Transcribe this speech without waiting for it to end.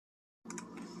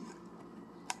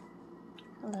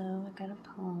Hello, I got a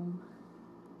poem.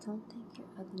 Don't think your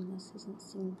ugliness isn't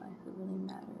seen by who really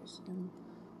matters in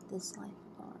this life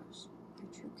of ours.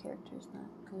 Your true character is not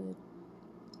good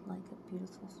like a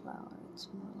beautiful flower. It's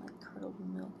more like curdled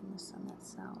milk in the sun that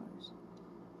sours.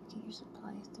 Get your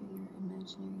supply through your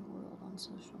imaginary world on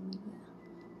social media,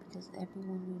 because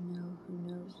everyone who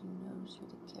knows you knows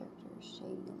you're the character,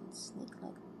 shady and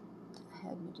snake-like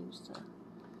head Medusa.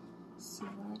 See,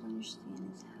 what I don't understand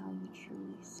is how you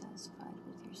truly satisfied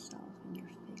with yourself and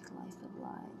your fake life of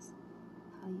lies.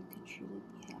 How you could truly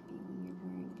be happy when you're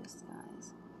wearing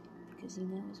disguise. Because you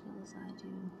know as well as I do,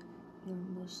 you're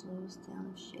most lowest down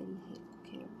of shady, hateful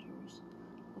characters.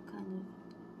 What kind of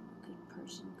good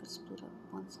person could split up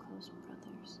once close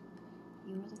brothers?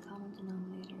 You are the common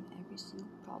denominator in every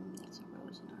single problem that's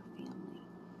arose in our family.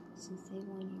 Since day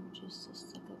one, you were just a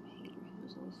stuck-up hater who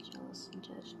was always jealous and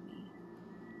judged me.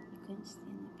 You couldn't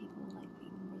stand that people liked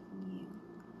me more than you.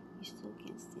 You still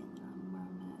can't stand that I'm where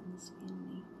I'm at in this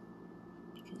family,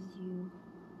 because you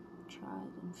tried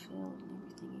and failed in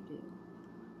everything you do.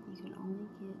 You can only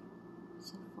get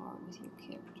so far with your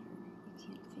character. You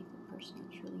can't fake the person I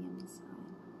truly am inside,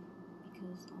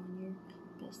 because on your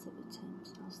best of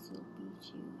attempts, I'll still beat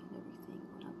you at everything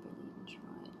when I barely even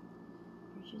tried.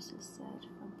 You're just a sad,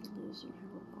 frumpy loser who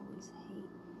will always hate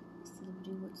instead of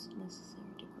do what's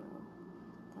necessary to grow.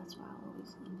 That's why I'll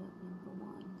always end up number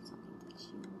one, something that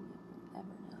you will never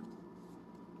ever know.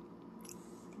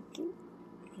 Thank you.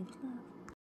 Good love.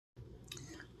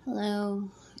 Hello,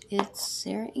 it's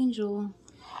Sarah Angel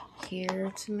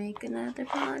here to make another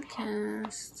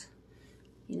podcast.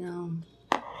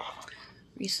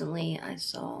 Recently I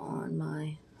saw on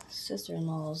my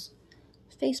sister-in-law's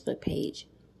Facebook page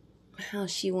how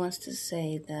she wants to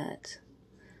say that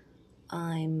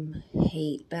I'm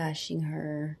hate bashing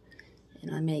her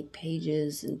and I make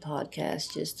pages and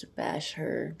podcasts just to bash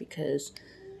her because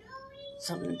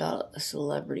something about a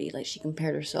celebrity, like she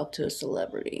compared herself to a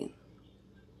celebrity.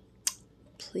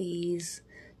 Please,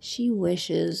 she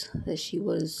wishes that she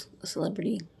was a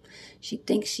celebrity. She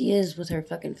thinks she is with her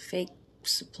fucking fake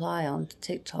supply on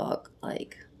TikTok.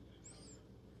 Like,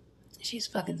 she's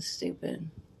fucking stupid.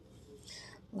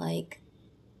 Like,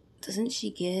 doesn't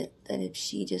she get that if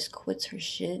she just quits her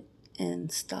shit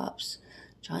and stops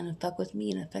trying to fuck with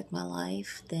me and affect my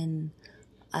life, then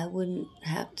I wouldn't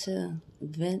have to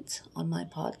vent on my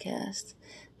podcast?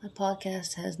 My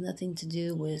podcast has nothing to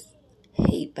do with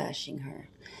hate bashing her.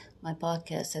 My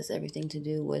podcast has everything to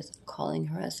do with calling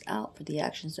her ass out for the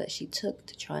actions that she took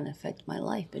to try and affect my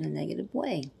life in a negative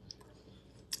way.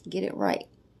 Get it right,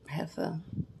 heifer.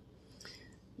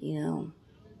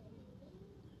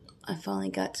 I finally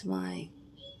got to my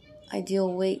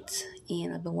ideal weight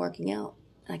and I've been working out.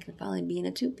 I can finally be in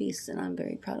a two-piece and I'm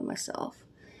very proud of myself.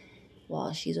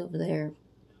 While she's over there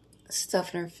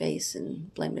stuffing her face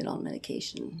and blaming it on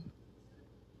medication.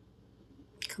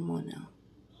 Come on now.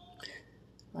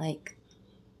 Like,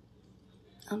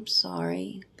 I'm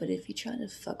sorry, but if you try to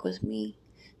fuck with me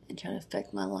and try to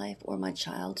affect my life or my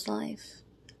child's life,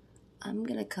 I'm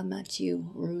going to come at you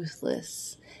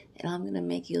ruthless and I'm going to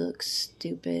make you look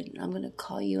stupid. And I'm going to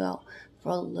call you out for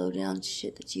all the low-down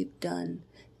shit that you've done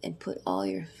and put all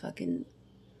your fucking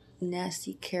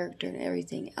nasty character and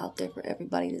everything out there for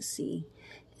everybody to see.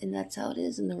 And that's how it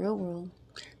is in the real world.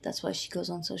 That's why she goes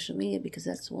on social media, because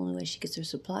that's the only way she gets her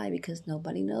supply, because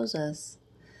nobody knows us.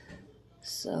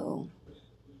 So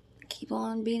keep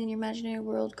on being in your imaginary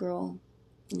world, girl.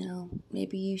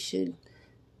 Maybe you should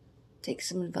take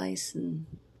some advice and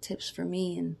tips from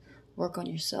me and work on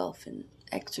yourself and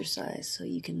exercise so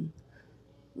you can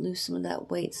lose some of that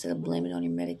weight instead of blaming it on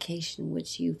your medication,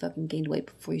 which you fucking gained weight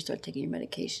before you start taking your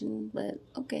medication. But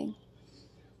okay.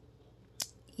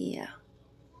 Yeah.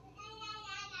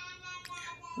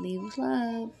 Leave with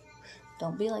love.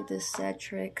 Don't be like this sad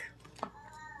trick.